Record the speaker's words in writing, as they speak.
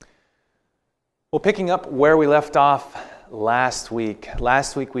Well, picking up where we left off last week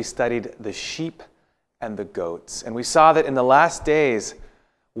we studied the sheep and the goats. And we saw that in the last days,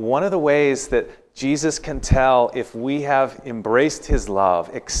 one of the ways that Jesus can tell if we have embraced his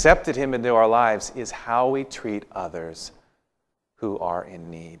love, accepted him into our lives, is how we treat others who are in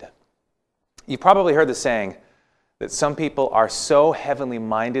need. You've probably heard the saying that some people are so heavenly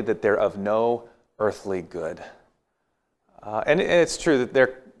minded that they're of no earthly good. And it's true that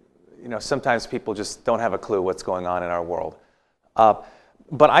they're sometimes people just don't have a clue what's going on in our world.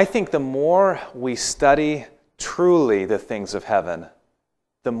 But I think the more we study truly the things of heaven,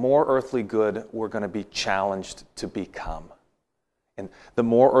 the more earthly good we're going to be challenged to become. And the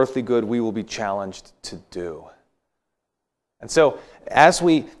more earthly good we will be challenged to do. And so, as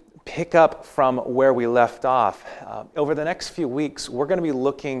we pick up from where we left off, over the next few weeks, we're going to be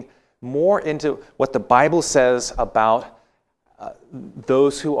looking more into what the Bible says about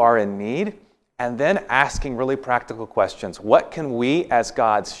those who are in need, and then asking really practical questions. What can we as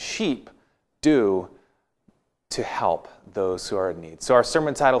God's sheep do to help those who are in need? So our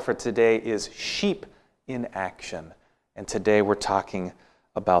sermon title for today is Sheep in Action. And today we're talking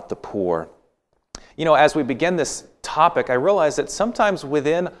about the poor. As we begin this topic, I realize that sometimes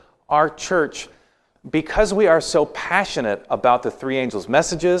within our church, because we are so passionate about the three angels'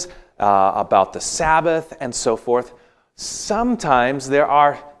 messages, about the Sabbath and so forth, sometimes there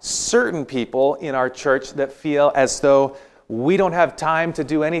are certain people in our church that feel as though we don't have time to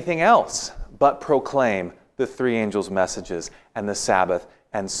do anything else but proclaim the three angels' messages and the Sabbath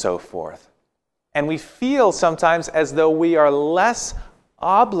and so forth. And we feel sometimes as though we are less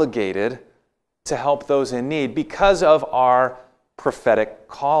obligated to help those in need because of our prophetic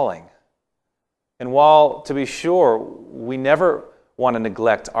calling. And while, to be sure, we never want to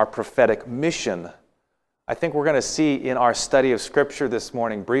neglect our prophetic mission, I think we're going to see in our study of Scripture this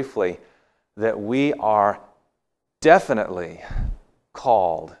morning briefly that we are definitely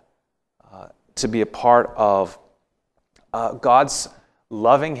called to be a part of God's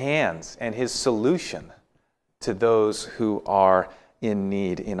loving hands and his solution to those who are in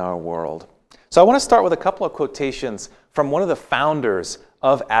need in our world. So I want to start with a couple of quotations from one of the founders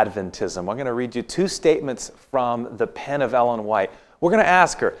of Adventism. I'm going to read you two statements from the pen of Ellen White. We're going to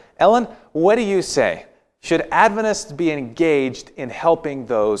ask her, Ellen, what do you say? Should Adventists be engaged in helping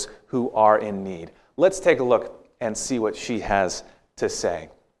those who are in need? Let's take a look and see what she has to say.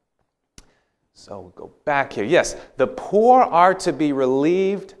 So we'll go back here. Yes, the poor are to be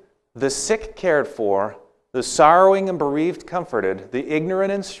relieved, the sick cared for, the sorrowing and bereaved comforted, the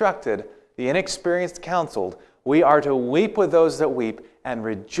ignorant instructed, the inexperienced counseled. We are to weep with those that weep and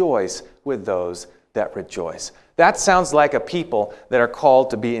rejoice with those that rejoice. That sounds like a people that are called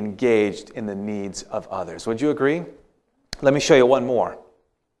to be engaged in the needs of others. Would you agree? Let me show you one more.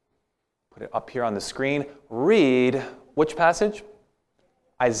 Put it up here on the screen. Read which passage?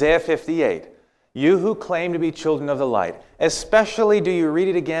 Isaiah 58. You who claim to be children of the light, especially do you read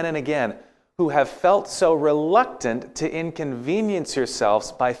it again and again, who have felt so reluctant to inconvenience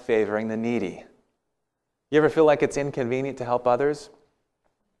yourselves by favoring the needy. You ever feel like it's inconvenient to help others?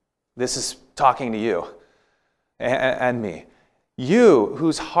 This is talking to you and me. You,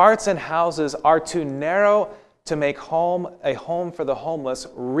 whose hearts and houses are too narrow to make a home for the homeless,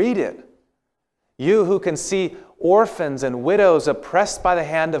 read it. You who can see orphans and widows oppressed by the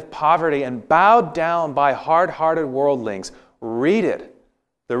hand of poverty and bowed down by hard-hearted worldlings, read it.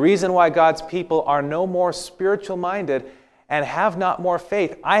 The reason why God's people are no more spiritual-minded and have not more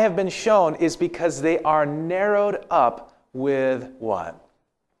faith, I have been shown, is because they are narrowed up with what?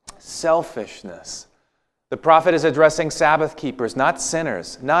 Selfishness. The prophet is addressing Sabbath keepers, not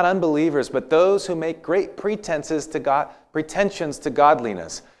sinners, not unbelievers, but those who make great pretensions to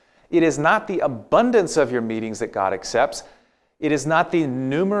godliness. It is not the abundance of your meetings that God accepts. It is not the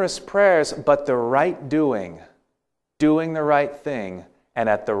numerous prayers, but the right doing the right thing, and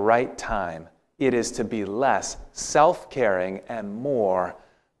at the right time. It is to be less self-caring and more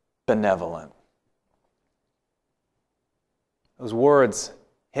benevolent. Those words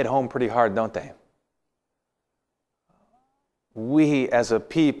hit home pretty hard, don't they? We as a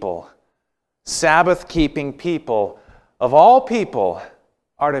people, Sabbath-keeping people, of all people,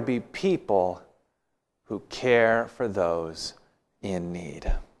 are to be people who care for those in need.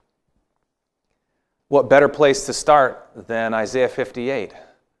 What better place to start than Isaiah 58?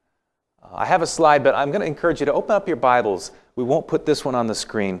 I have a slide, but I'm going to encourage you to open up your Bibles. We won't put this one on the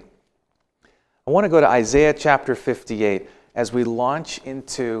screen. I want to go to Isaiah chapter 58 as we launch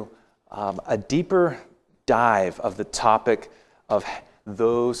into a deeper dive of the topic of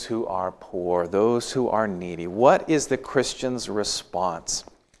those who are poor, those who are needy. What is the Christian's response?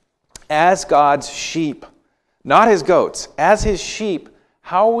 As God's sheep, not his goats, as his sheep,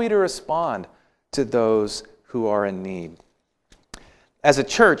 how are we to respond to those who are in need? As a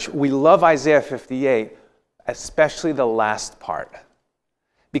church, we love Isaiah 58, especially the last part,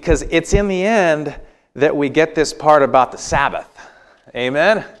 because it's in the end that we get this part about the Sabbath.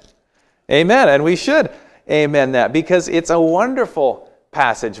 Amen? Amen. And we should amen that, because it's a wonderful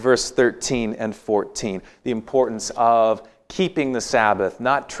passage, verse 13 and 14, the importance of keeping the Sabbath,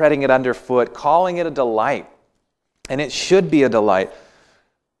 not treading it underfoot, calling it a delight. And it should be a delight.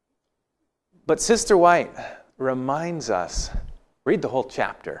 But Sister White reminds us, read the whole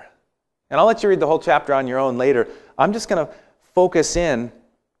chapter. And I'll let you read the whole chapter on your own later. I'm just going to focus in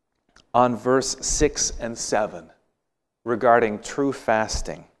on verse 6 and 7 regarding true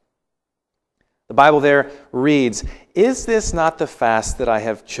fasting. The Bible there reads, "Is this not the fast that I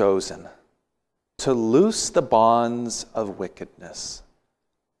have chosen? To loose the bonds of wickedness,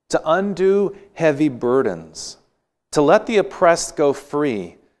 to undo heavy burdens, to let the oppressed go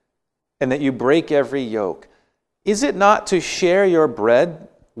free, and that you break every yoke. Is it not to share your bread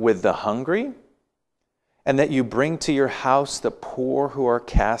with the hungry, and that you bring to your house the poor who are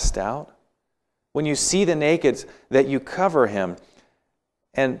cast out? When you see the naked, that you cover him,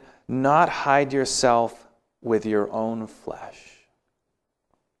 and not hide yourself with your own flesh."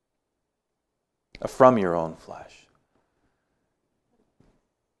 From your own flesh.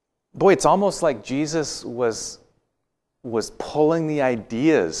 Boy, it's almost like Jesus was pulling the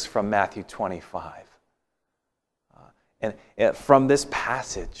ideas from Matthew 25. And from this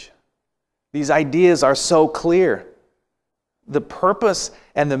passage. These ideas are so clear. The purpose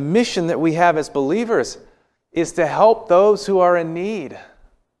and the mission that we have as believers is to help those who are in need.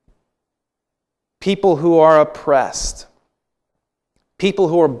 People who are oppressed. People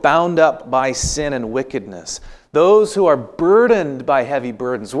who are bound up by sin and wickedness. Those who are burdened by heavy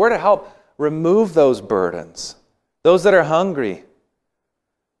burdens. We're to help remove those burdens. Those that are hungry.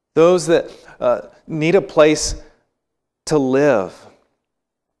 Those that need a place to live.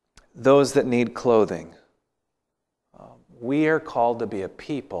 Those that need clothing. We are called to be a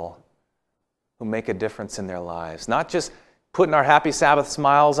people who make a difference in their lives. Not just putting our happy Sabbath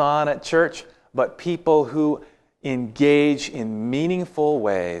smiles on at church, but people who engage in meaningful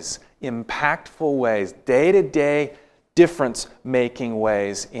ways, impactful ways, day-to-day difference-making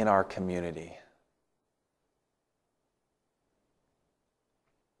ways in our community.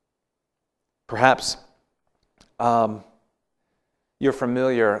 Perhaps you're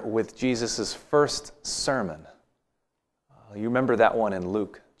familiar with Jesus' first sermon. You remember that one in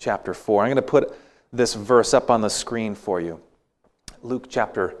Luke chapter 4. I'm going to put this verse up on the screen for you. Luke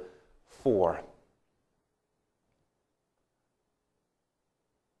chapter 4.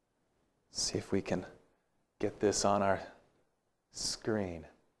 See if we can get this on our screen.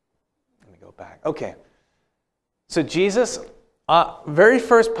 Let me go back. Okay. So Jesus, very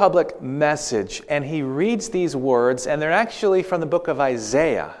first public message, and he reads these words, and they're actually from the book of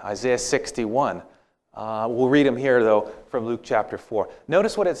Isaiah, Isaiah 61. We'll read them here, though, from Luke chapter 4.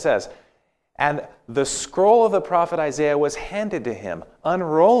 Notice what it says. "And the scroll of the prophet Isaiah was handed to him.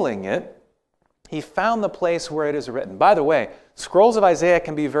 Unrolling it, he found the place where it is written." By the way, scrolls of Isaiah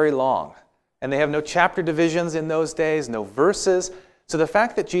can be very long, and they have no chapter divisions in those days, no verses. So the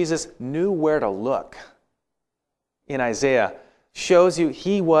fact that Jesus knew where to look in Isaiah shows you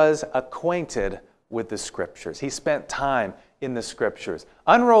he was acquainted with the Scriptures. He spent time in the Scriptures.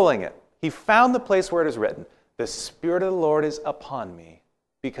 Unrolling it, he found the place where it is written, "The Spirit of the Lord is upon me,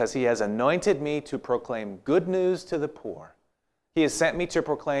 because he has anointed me to proclaim good news to the poor. He has sent me to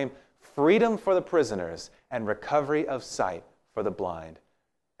proclaim freedom for the prisoners and recovery of sight for the blind,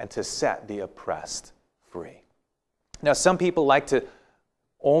 and to set the oppressed free." Now, some people like to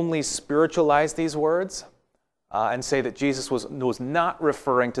only spiritualize these words and say that Jesus was not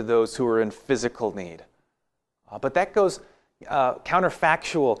referring to those who were in physical need. But that goes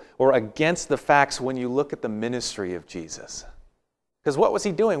counterfactual or against the facts when you look at the ministry of Jesus. Because what was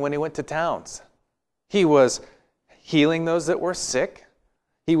he doing when he went to towns? He was healing those that were sick.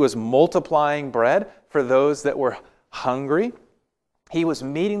 He was multiplying bread for those that were hungry. He was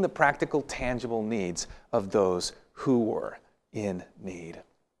meeting the practical, tangible needs of those who were in need.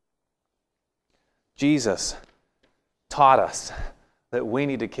 Jesus taught us that we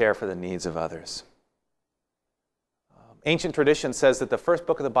need to care for the needs of others. Ancient tradition says that the first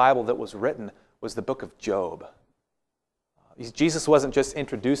book of the Bible that was written was the book of Job. Jesus wasn't just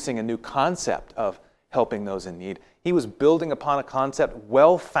introducing a new concept of helping those in need. He was building upon a concept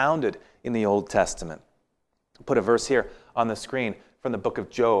well-founded in the Old Testament. I'll put a verse here on the screen from the book of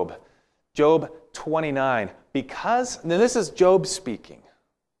Job. Job 29. Now this is Job speaking.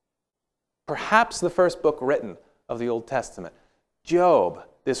 perhaps the first book written of the Old Testament. Job,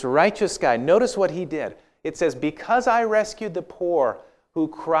 this righteous guy, notice what he did. It says, because I rescued the poor who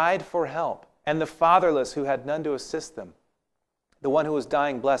cried for help, and the fatherless who had none to assist them. The one who was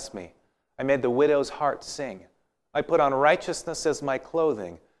dying blessed me. I made the widow's heart sing. I put on righteousness as my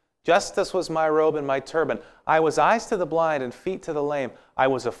clothing. Justice was my robe and my turban. I was eyes to the blind and feet to the lame. I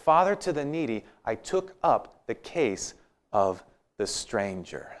was a father to the needy. I took up the case of the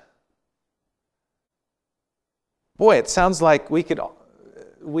stranger. Boy, it sounds like we could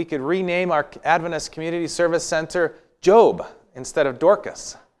rename our Adventist Community Service Center Job instead of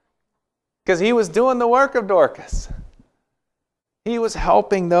Dorcas, because he was doing the work of Dorcas. He was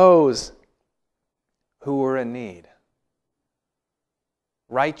helping those who were in need.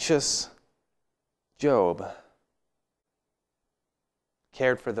 Righteous Job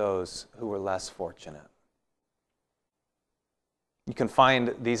cared for those who were less fortunate. You can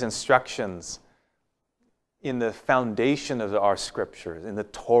find these instructions in the foundation of our scriptures, in the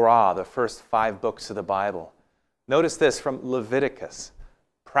Torah, the first 5 books of the Bible. Notice this from Leviticus.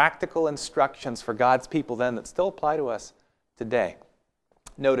 Practical instructions for God's people then that still apply to us today.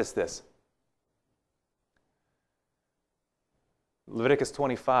 Notice this. Leviticus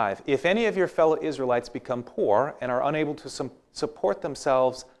 25. If any of your fellow Israelites become poor and are unable to support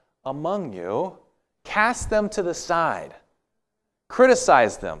themselves among you, cast them to the side.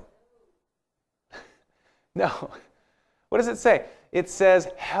 Criticize them. No. What does it say? It says,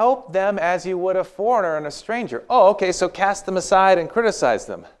 help them as you would a foreigner and a stranger. Oh, okay, so cast them aside and criticize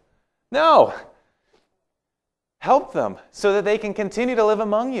them. No. Help them so that they can continue to live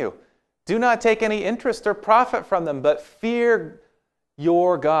among you. Do not take any interest or profit from them, but fear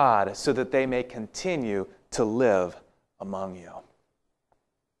your God so that they may continue to live among you.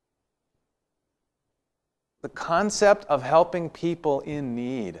 The concept of helping people in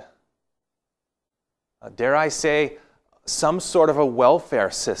need, dare I say, some sort of a welfare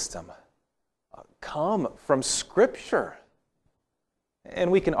system, come from Scripture.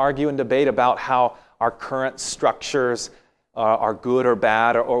 And we can argue and debate about how our current structures are good or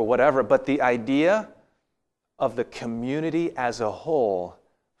bad or whatever, but the idea of the community as a whole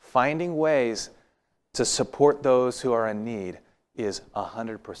finding ways to support those who are in need is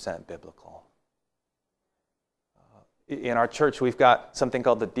 100% biblical. In our church, we've got something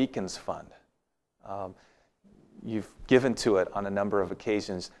called the Deacons Fund. You've given to it on a number of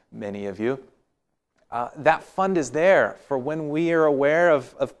occasions, many of you. That fund is there for when we are aware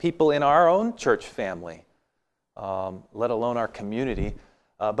of people in our own church family, let alone our community.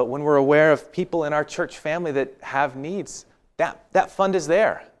 But when we're aware of people in our church family that have needs, that fund is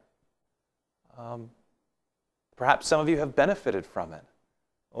there. Perhaps some of you have benefited from it.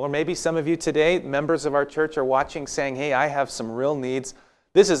 Or maybe some of you today, members of our church, are watching saying, hey, I have some real needs.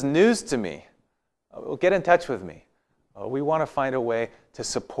 This is news to me. Well, get in touch with me. We want to find a way to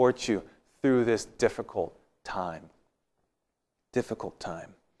support you through this difficult time.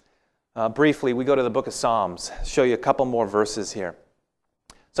 Briefly, we go to the book of Psalms. Show you a couple more verses here.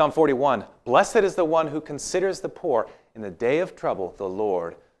 Psalm 41, blessed is the one who considers the poor. In the day of trouble, the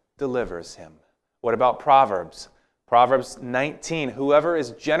Lord delivers him. What about Proverbs? Proverbs 19, whoever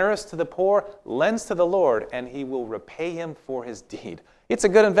is generous to the poor lends to the Lord, and he will repay him for his deed. It's a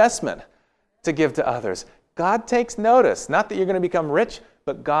good investment to give to others. God takes notice. Not that you're going to become rich,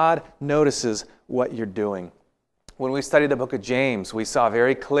 but God notices what you're doing. When we studied the book of James, we saw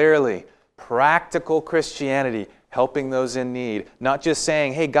very clearly practical Christianity, helping those in need. Not just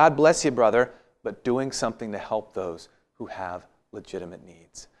saying, hey, God bless you, brother, but doing something to help those who have legitimate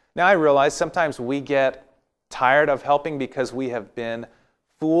needs. Now, I realize sometimes we get tired of helping because we have been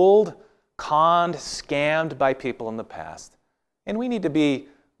fooled, conned, scammed by people in the past. And we need to be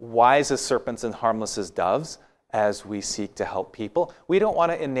wise as serpents and harmless as doves as we seek to help people. We don't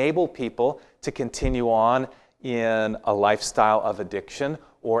want to enable people to continue on in a lifestyle of addiction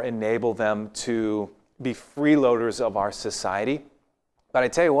or enable them to be freeloaders of our society. But I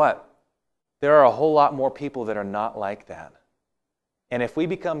tell you what, there are a whole lot more people that are not like that. And if we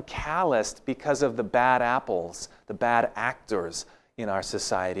become calloused because of the bad apples, the bad actors in our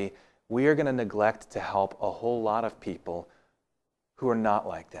society, we are going to neglect to help a whole lot of people who are not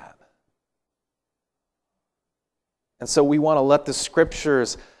like that. And so we want to let the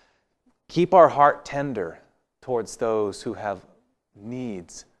Scriptures keep our heart tender towards those who have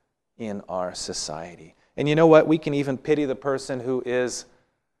needs in our society. And you know what? We can even pity the person who is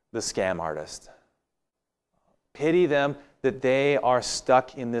the scam artist. Pity them that they are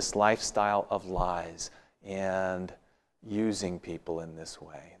stuck in this lifestyle of lies and using people in this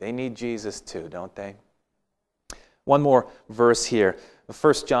way. They need Jesus too, don't they? One more verse here.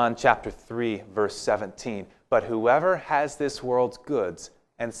 1 John chapter 3, verse 17. But whoever has this world's goods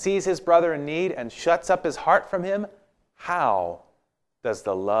and sees his brother in need and shuts up his heart from him, how does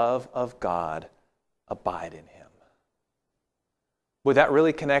the love of God abide in him? Well, that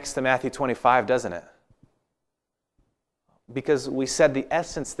really connects to Matthew 25, doesn't it? Because we said the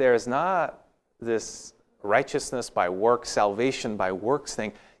essence there is not this righteousness by works, salvation by works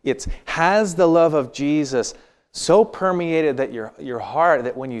thing. It's has the love of Jesus so permeated that your heart,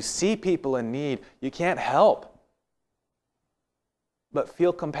 that when you see people in need, you can't help but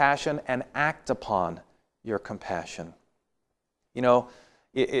feel compassion and act upon your compassion. You know,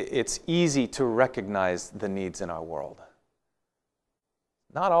 it's easy to recognize the needs in our world.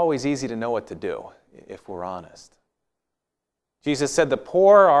 Not always easy to know what to do, if we're honest. Jesus said the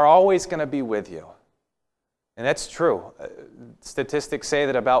poor are always going to be with you. And that's true. Statistics say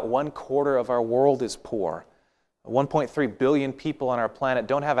that about 1/4 of our world is poor. 1.3 billion people on our planet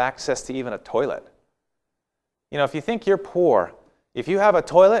don't have access to even a toilet. You know, if you think you're poor, if you have a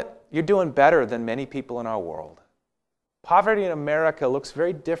toilet, you're doing better than many people in our world. Poverty in America looks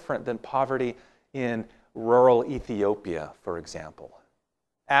very different than poverty in rural Ethiopia, for example.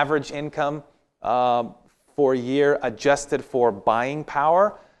 Average income for a year adjusted for buying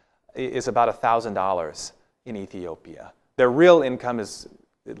power is about $1,000 in Ethiopia. Their real income is,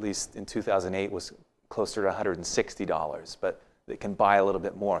 at least in 2008, was closer to $160, but they can buy a little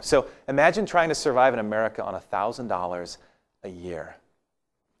bit more. So imagine trying to survive in America on $1,000 a year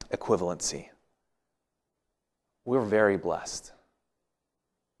equivalency. We're very blessed.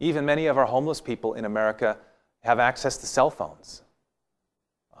 Even many of our homeless people in America have access to cell phones.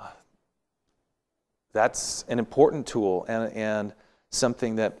 That's an important tool and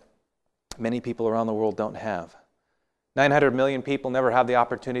something that many people around the world don't have. 900 million people never have the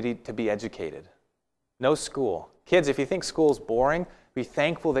opportunity to be educated. No school. Kids, if you think school's boring, be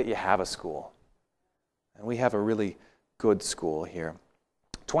thankful that you have a school. And we have a really good school here.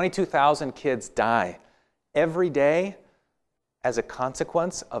 22,000 kids die every day as a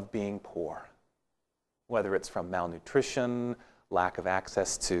consequence of being poor. Whether it's from malnutrition, lack of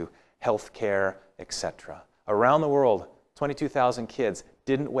access to health care, etc. Around the world, 22,000 kids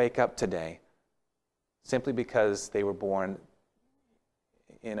didn't wake up today simply because they were born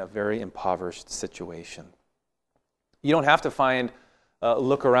in a very impoverished situation. You don't have to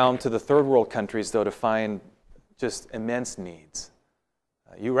look around to the third world countries, though, to find just immense needs.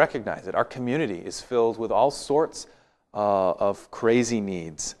 You recognize it. Our community is filled with all sorts of crazy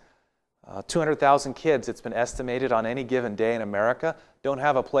needs. 200,000 kids, it's been estimated, on any given day in America don't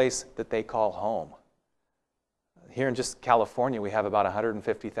have a place that they call home. Here in just California, we have about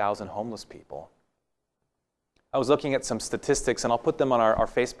 150,000 homeless people. I was looking at some statistics, and I'll put them on our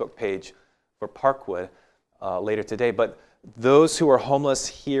Facebook page for Parkwood later today, but those who are homeless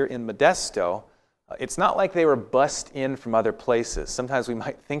here in Modesto, it's not like they were bussed in from other places. Sometimes we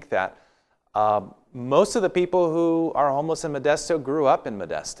might think that. Most of the people who are homeless in Modesto grew up in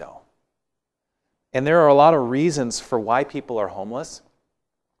Modesto. And there are a lot of reasons for why people are homeless.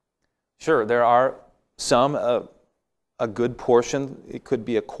 Sure, there are some, a good portion, it could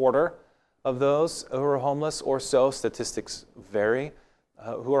be 1/4 of those who are homeless or so, statistics vary,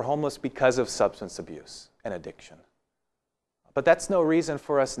 who are homeless because of substance abuse and addiction. But that's no reason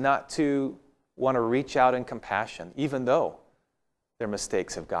for us not to want to reach out in compassion, even though their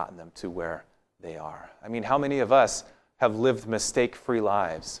mistakes have gotten them to where they are. I mean, how many of us have lived mistake-free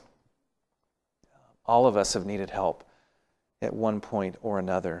lives? All of us have needed help at one point or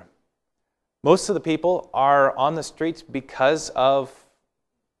another. Most of the people are on the streets because of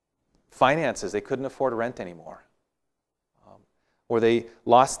finances. They couldn't afford rent anymore. Or they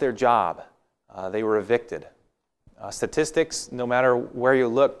lost their job. They were evicted. Statistics, no matter where you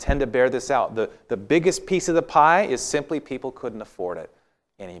look, tend to bear this out. The biggest piece of the pie is simply people couldn't afford it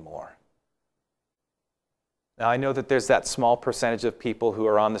anymore. Now, I know that there's that small percentage of people who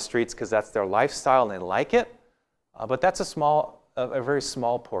are on the streets because that's their lifestyle and they like it, but that's a very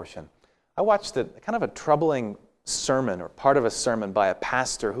small portion. I watched kind of a troubling sermon, or part of a sermon, by a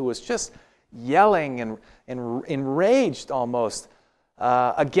pastor who was just yelling and enraged almost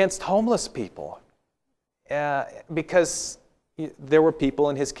against homeless people because there were people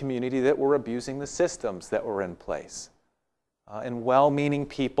in his community that were abusing the systems that were in place. And well-meaning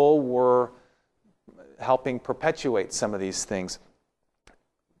people were helping perpetuate some of these things.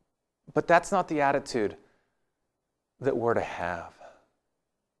 But that's not the attitude that we're to have.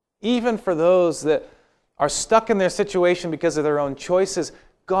 Even for those that are stuck in their situation because of their own choices,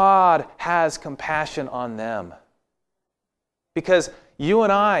 God has compassion on them. Because you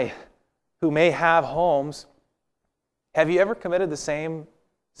and I, who may have homes, Have you ever committed the same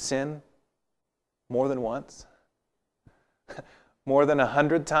sin more than once? More than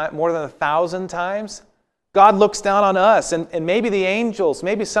 100 times? More than 1,000 times? God looks down on us, and maybe the angels,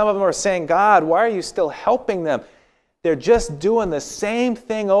 maybe some of them are saying, God, why are you still helping them? They're just doing the same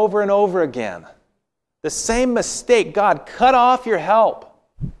thing over and over again. The same mistake. God, cut off your help.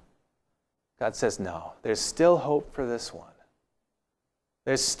 God says, no, there's still hope for this one.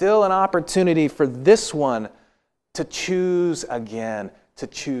 There's still an opportunity for this one to choose again, to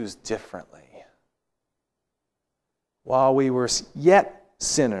choose differently. While we were yet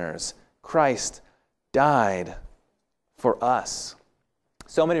sinners, Christ died for us.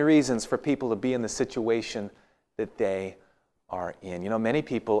 So many reasons for people to be in the situation that they are in. You know, many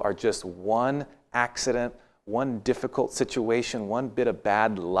people are just one accident, one difficult situation, one bit of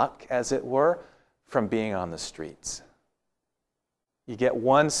bad luck, as it were, from being on the streets. You get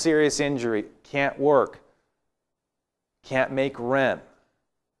one serious injury, can't work, can't make rent.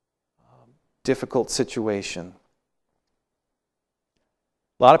 Difficult situation.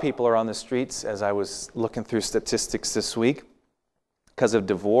 A lot of people are on the streets, as I was looking through statistics this week, because of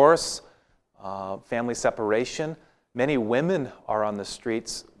divorce, family separation. Many women are on the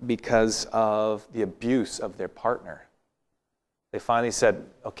streets because of the abuse of their partner. They finally said,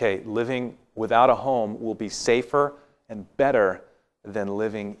 okay, living without a home will be safer and better than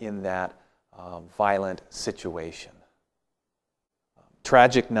living in that violent situation.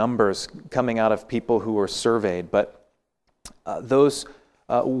 Tragic numbers coming out of people who were surveyed, but those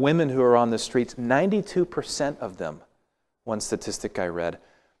women who are on the streets, 92% of them, one statistic I read,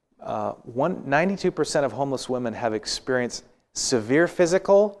 92% of homeless women have experienced severe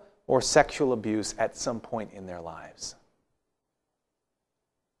physical or sexual abuse at some point in their lives.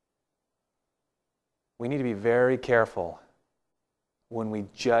 We need to be very careful when we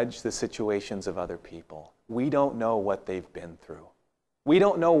judge the situations of other people. We don't know what they've been through. We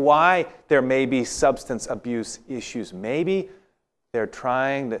don't know why there may be substance abuse issues. Maybe they're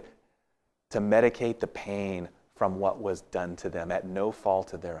trying to medicate the pain from what was done to them at no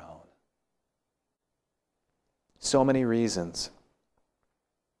fault of their own. So many reasons.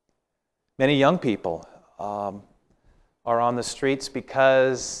 Many young people are on the streets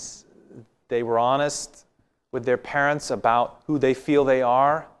because they were honest with their parents about who they feel they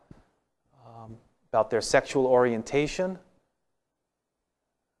are, about their sexual orientation,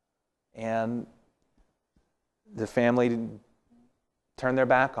 and the family turned their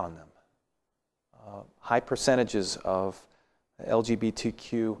back on them. High percentages of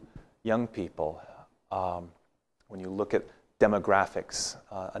LGBTQ young people, when you look at demographics,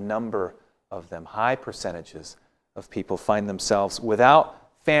 a number of them, high percentages of people find themselves without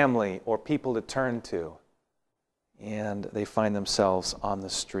family or people to turn to, and they find themselves on the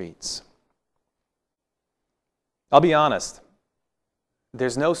streets. I'll be honest,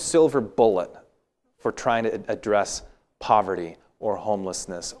 there's no silver bullet for trying to address poverty or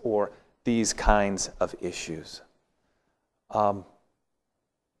homelessness or these kinds of issues.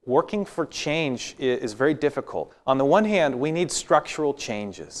 Working for change is very difficult. On the one hand, we need structural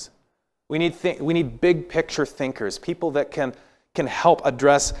changes. We need big picture thinkers, people that can help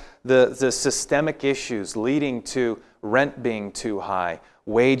address the systemic issues leading to rent being too high,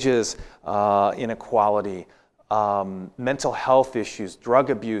 wages inequality, mental health issues, drug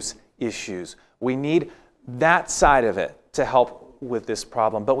abuse issues. We need that side of it to help with this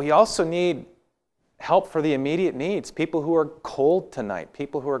problem. But we also need help for the immediate needs. People who are cold tonight,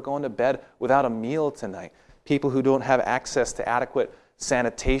 people who are going to bed without a meal tonight, people who don't have access to adequate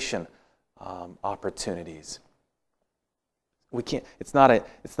sanitation opportunities. We can't. It's not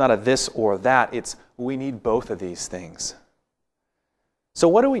a this or that. It's we need both of these things. So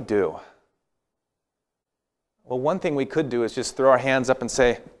what do we do? Well, one thing we could do is just throw our hands up and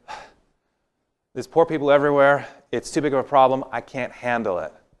say, there's poor people everywhere. It's too big of a problem. I can't handle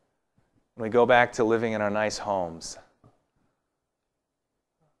it. And we go back to living in our nice homes.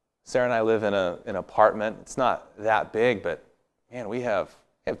 Sarah and I live in an apartment. It's not that big, but man, we have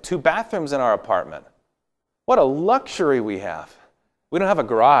 2 bathrooms in our apartment. What a luxury we have. We don't have a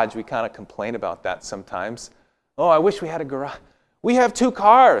garage. We kind of complain about that sometimes. Oh, I wish we had a garage. We have 2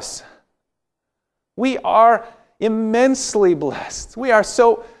 cars. We are immensely blessed. We are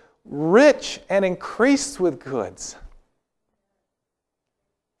so rich and increased with goods.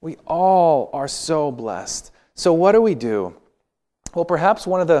 We all are so blessed. So what do we do? Well, perhaps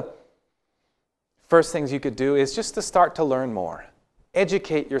one of the first things you could do is just to start to learn more.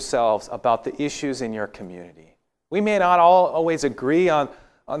 Educate yourselves about the issues in your community. We may not all always agree on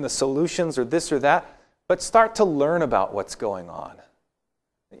the solutions or this or that, but start to learn about what's going on.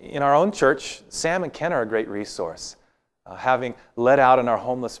 In our own church, Sam and Ken are a great resource. having led out in our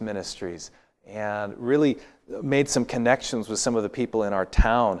homeless ministries and really made some connections with some of the people in our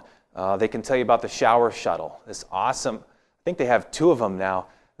town. They can tell you about the shower shuttle. This awesome, I think they have 2 of them now,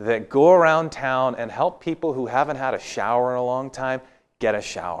 that go around town and help people who haven't had a shower in a long time get a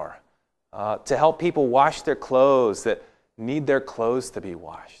shower. To help people wash their clothes that need their clothes to be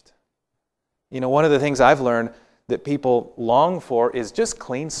washed. You know, one of the things I've learned that people long for is just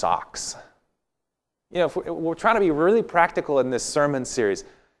clean socks. You know, if we're trying to be really practical in this sermon series.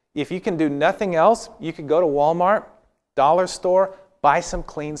 If you can do nothing else, you could go to Walmart, dollar store, buy some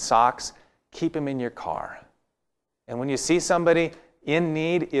clean socks, keep them in your car. And when you see somebody in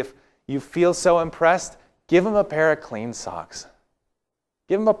need, if you feel so impressed, give them a pair of clean socks.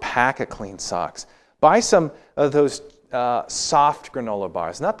 Give them a pack of clean socks. Buy some of those soft granola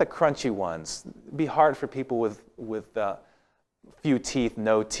bars, not the crunchy ones. It'd be hard for people with few teeth,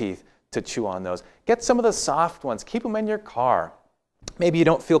 no teeth, to chew on those. Get some of the soft ones. Keep them in your car. Maybe you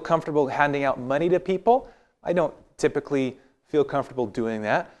don't feel comfortable handing out money to people. I don't typically feel comfortable doing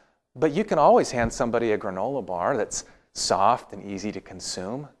that. But you can always hand somebody a granola bar that's soft and easy to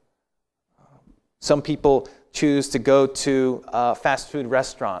consume. Some people choose to go to fast food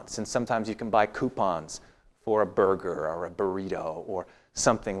restaurants, and sometimes you can buy coupons for a burger or a burrito or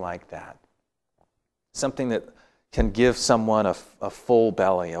something like that. Something that can give someone a full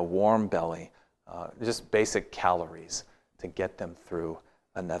belly, a warm belly, just basic calories to get them through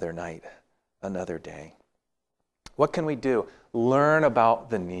another night, another day. What can we do? Learn about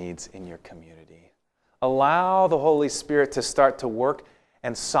the needs in your community. Allow the Holy Spirit to start to work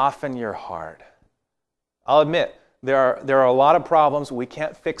and soften your heart. I'll admit, there are a lot of problems. We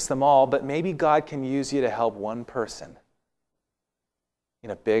can't fix them all, but maybe God can use you to help one person in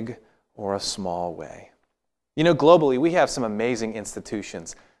a big or a small way. You know, globally, we have some amazing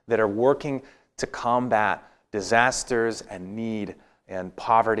institutions that are working to combat disasters and need and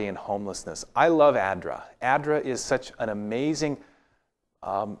poverty and homelessness. I love ADRA. ADRA is such an amazing,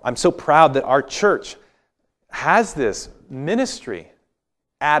 I'm so proud that our church has this ministry,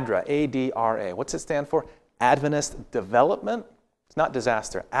 ADRA, A-D-R-A. What's it stand for? Adventist Development. It's not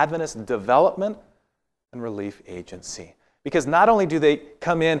disaster. Adventist Development and Relief Agency. Because not only do they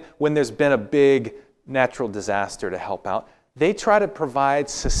come in when there's been a big natural disaster to help out, they try to provide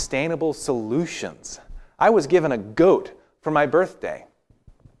sustainable solutions. I was given a goat for my birthday.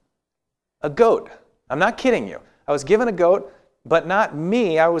 A goat. I'm not kidding you. I was given a goat, but not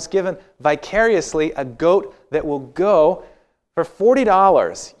me. I was given vicariously a goat that will go for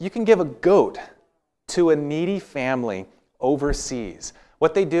 $40. You can give a goat to a needy family overseas.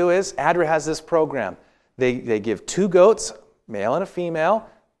 What they do is, ADRA has this program. They give 2 goats, male and a female,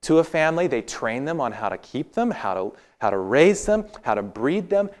 to a family. They train them on how to keep them, how to raise them, how to breed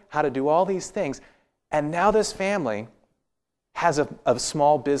them, how to do all these things. And now this family has a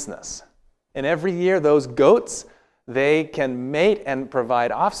small business. And every year those goats, they can mate and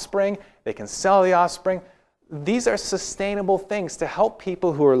provide offspring. They can sell the offspring. These are sustainable things to help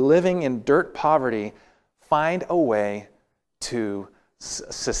people who are living in dirt poverty find a way to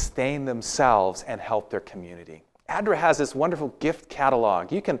sustain themselves and help their community. ADRA has this wonderful gift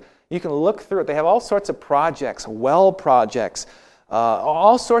catalog. You can look through it. They have all sorts of projects, well projects,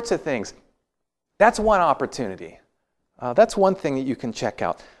 all sorts of things. That's one opportunity. That's one thing that you can check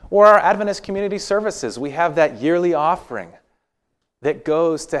out. Or our Adventist Community Services. We have that yearly offering that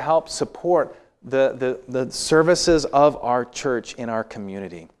goes to help support the services of our church in our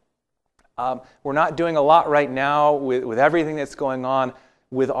community. We're not doing a lot right now with everything that's going on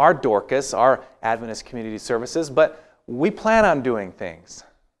with our Dorcas, our Adventist Community Services, but we plan on doing things.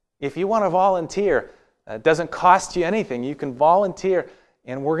 If you want to volunteer, it doesn't cost you anything. You can volunteer,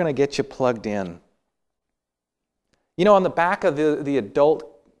 and we're going to get you plugged in. You know, on the back of the adult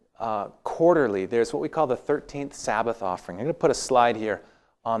quarterly, there's what we call the 13th Sabbath offering. I'm going to put a slide here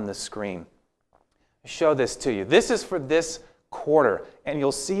on the screen. Show this to you. This is for this quarter, and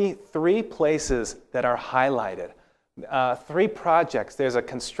you'll see 3 places that are highlighted. 3 projects. There's a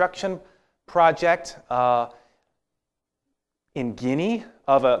construction project in Guinea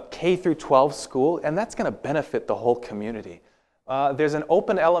of a K-12 school, and that's going to benefit the whole community. There's an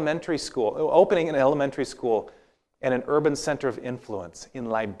opening an elementary school and an urban center of influence in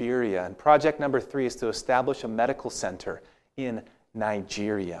Liberia. And project number 3 is to establish a medical center in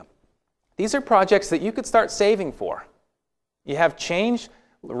Nigeria. These are projects that you could start saving for. You have change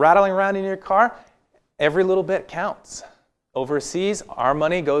rattling around in your car, every little bit counts. Overseas, our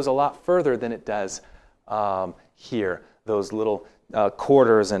money goes a lot further than it does here. Those little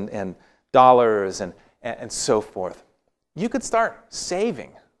quarters and dollars and so forth. You could start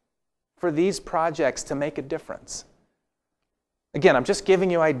saving for these projects to make a difference. Again, I'm just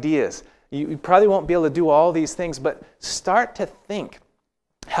giving you ideas. You probably won't be able to do all these things, but start to think,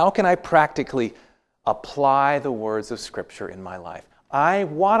 how can I practically apply the words of Scripture in my life? I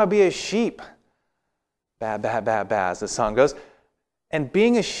want to be a sheep. Ba, ba, ba, ba, as the song goes. And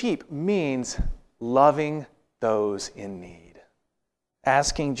being a sheep means loving those in need.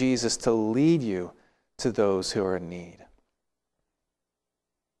 Asking Jesus to lead you to those who are in need.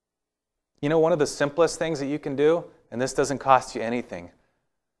 You know, one of the simplest things that you can do, and this doesn't cost you anything,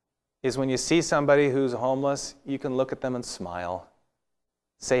 is when you see somebody who's homeless, you can look at them and smile,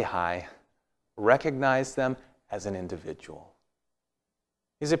 say hi, recognize them as an individual.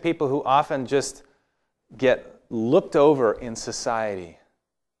 These are people who often just get looked over in society.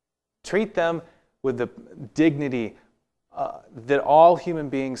 Treat them with the dignity that all human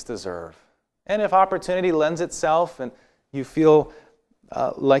beings deserve. And if opportunity lends itself and you feel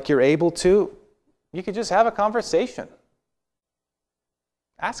like you're able to, you could just have a conversation.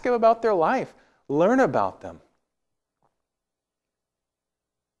 Ask them about their life. Learn about them.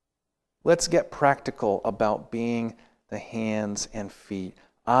 Let's get practical about being the hands and feet,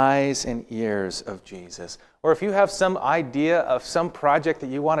 eyes and ears of Jesus. Or if you have some idea of some project that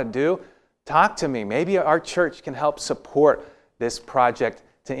you want to do, talk to me. Maybe our church can help support this project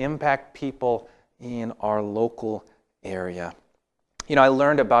to impact people in our local area. You know, I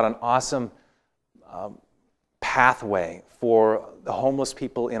learned about an awesome pathway for the homeless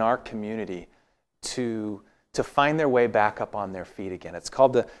people in our community to find their way back up on their feet again. It's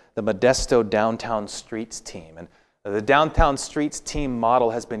called the Modesto Downtown Streets Team. And the Downtown Streets Team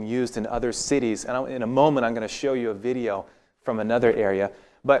model has been used in other cities. And in a moment, I'm going to show you a video from another area.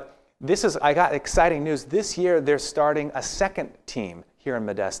 But I got exciting news. This year, they're starting a second team here in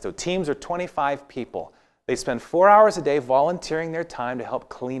Modesto. Teams are 25 people. They spend 4 hours a day volunteering their time to help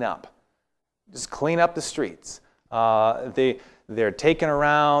clean up. Just clean up the streets. They're taken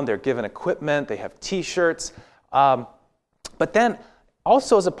around, they're given equipment, they have T-shirts. But then,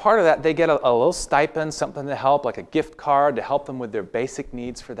 also as a part of that, they get a little stipend, something to help, like a gift card to help them with their basic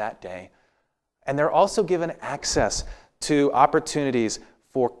needs for that day. And they're also given access to opportunities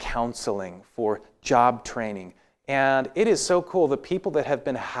for counseling, for job training. And it is so cool. The people that have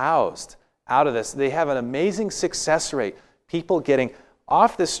been housed out of this, they have an amazing success rate. People getting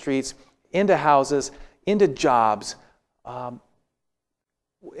off the streets, into houses, into jobs. And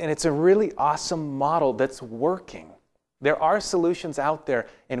it's a really awesome model that's working. There are solutions out there,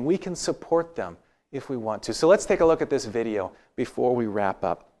 and we can support them if we want to. So let's take a look at this video before we wrap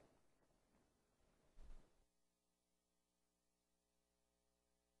up.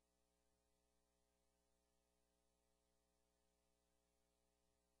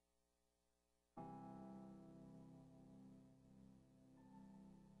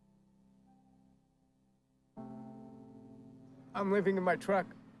 I'm living in my truck,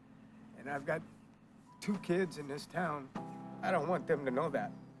 and I've got 2 kids in this town. I don't want them to know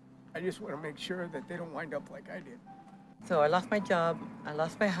that. I just want to make sure that they don't wind up like I did. So I lost my job, I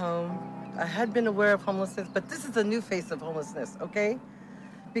lost my home. I had been aware of homelessness, but this is a new face of homelessness, okay?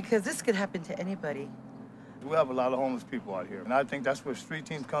 Because this could happen to anybody. We have a lot of homeless people out here, and I think that's where Street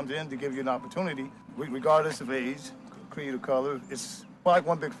Team comes in to give you an opportunity, regardless of age, creed, or color. It's like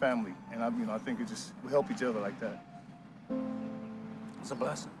one big family, and I think we help each other like that. It's a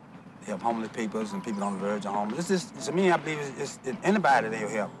blessing. They help homeless people and people on the verge of homeless. To me, I believe it's anybody they'll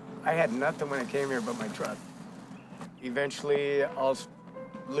help. I had nothing when I came here but my truck. Eventually, I'll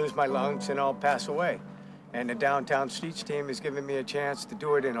lose my lungs and I'll pass away. And the Downtown Streets Team has given me a chance to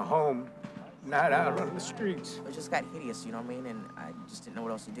do it in a home, not out on the streets. It just got hideous, you know what I mean? And I just didn't know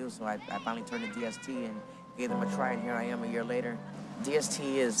what else to do, so I finally turned to DST and gave them a try, and here I am a year later.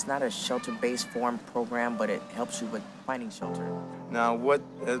 DST is not a shelter-based form program, but it helps you with finding shelter. Now, what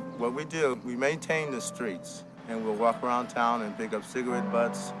we do, we maintain the streets, and we'll walk around town and pick up cigarette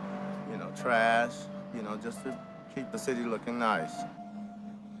butts, trash, just to keep the city looking nice.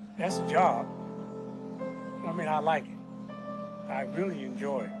 That's a job. I mean, I like it. I really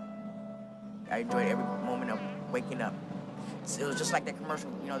enjoy it. I enjoyed every moment of waking up. It was just like that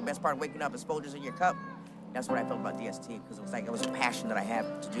commercial, the best part of waking up is Folgers in your cup. That's what I felt about DST, because it was a passion that I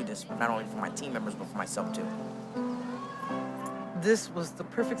had to do this, not only for my team members, but for myself too. This was the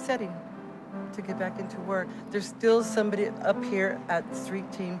perfect setting to get back into work. There's still somebody up here at the Street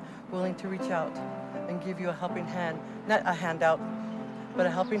Team willing to reach out and give you a helping hand. Not a handout, but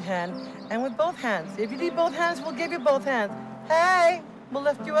a helping hand. And with both hands. If you need both hands, we'll give you both hands. Hey, we'll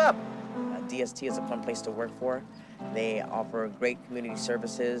lift you up. DST is a fun place to work for. They offer great community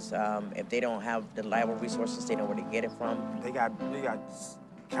services. If they don't have the reliable resources, they know where to get it from. They got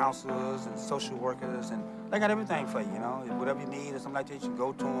counselors and social workers and They got everything for you, you know. Whatever you need or something like that, you can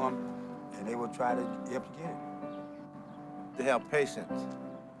go to them, and they will try to help you get it. They have patience.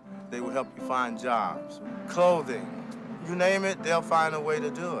 They will help you find jobs, clothing. You name it, they'll find a way to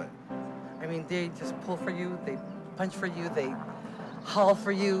do it. I mean, they just pull for you, they punch for you, they haul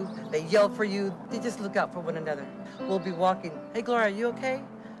for you, they yell for you. They just look out for one another. We'll be walking. Hey, Gloria, you okay?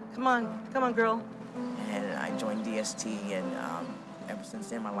 Come on, girl. And I joined DST, and ever since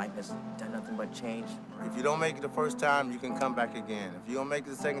then, my life has done nothing but change. If you don't make it the first time, you can come back again. If you don't make it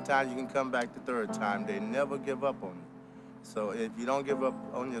the second time, you can come back the third time. They never give up on you. So if you don't give up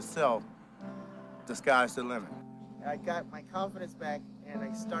on yourself, the sky's the limit. I got my confidence back, and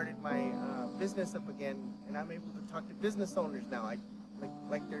I started my business up again, and I'm able to talk to business owners now,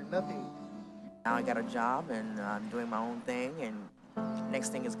 like they're nothing. Now I got a job, and I'm doing my own thing, and next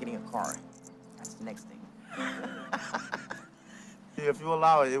thing is getting a car. That's the next thing. If you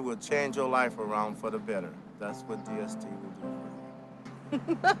allow it, it will change your life around for the better. That's what DST will do for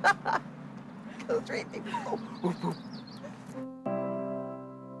you. Go straight, baby. Go.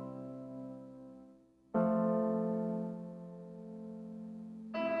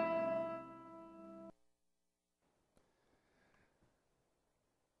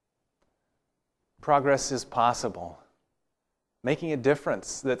 Progress is possible. Making a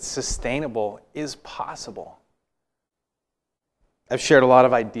difference that's sustainable is possible. I've shared a lot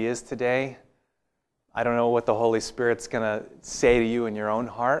of ideas today. I don't know what the Holy Spirit's going to say to you in your own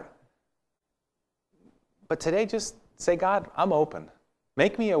heart. But today, just say, God, I'm open.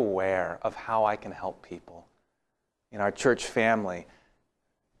 Make me aware of how I can help people in our church family,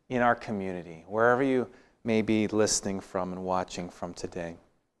 in our community, wherever you may be listening from and watching from today.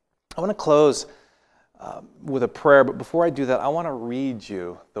 I want to close with a prayer, but before I do that, I want to read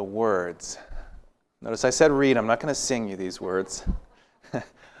you the words. Notice I said read. I'm not going to sing you these words.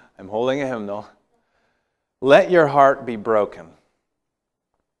 I'm holding a hymnal. Let your heart be broken.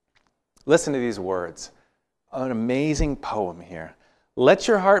 Listen to these words. An amazing poem here. Let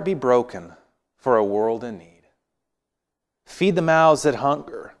your heart be broken for a world in need. Feed the mouths that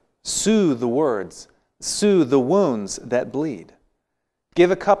hunger. Soothe the words. Soothe the wounds that bleed.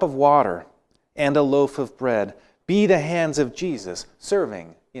 Give a cup of water and a loaf of bread. Be the hands of Jesus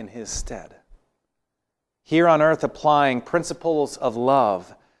serving in his stead. Here on earth applying principles of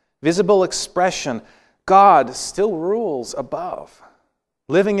love, visible expression, God still rules above.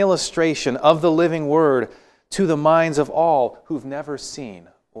 Living illustration of the living word to the minds of all who've never seen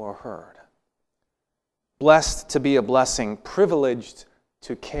or heard. Blessed to be a blessing, privileged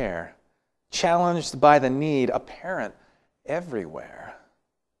to care, challenged by the need apparent everywhere.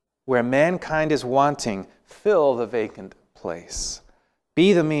 Where mankind is wanting, fill the vacant place.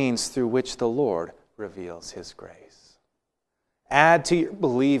 Be the means through which the Lord reveals his grace. Add to your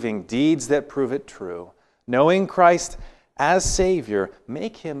believing deeds that prove it true. Knowing Christ as Savior,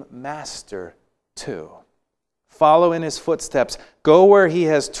 make him master too. Follow in his footsteps. Go where he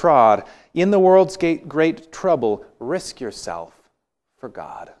has trod. In the world's great trouble, risk yourself for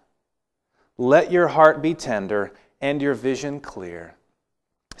God. Let your heart be tender and your vision clear.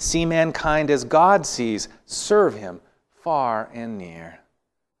 See mankind as God sees. Serve him far and near.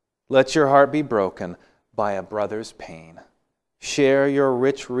 Let your heart be broken by a brother's pain. Share your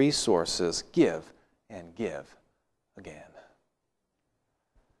rich resources. Give and give again.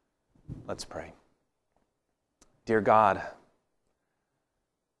 Let's pray. Dear God,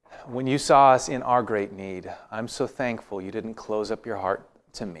 when you saw us in our great need, I'm so thankful you didn't close up your heart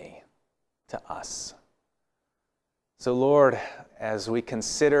to me, to us. So Lord, as we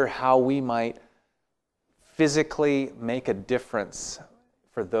consider how we might physically make a difference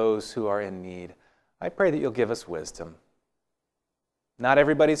for those who are in need, I pray that you'll give us wisdom. Not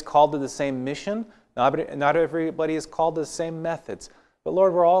everybody's called to the same mission. Not everybody is called to the same methods. But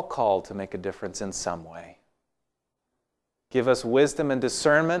Lord, we're all called to make a difference in some way. Give us wisdom and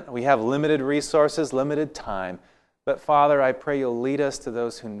discernment. We have limited resources, limited time. But Father, I pray you'll lead us to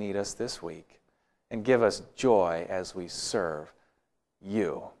those who need us this week and give us joy as we serve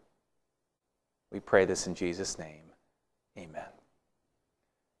you. We pray this in Jesus' name. Amen.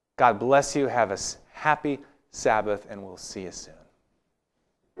 God bless you. Have a happy Sabbath, and we'll see you soon.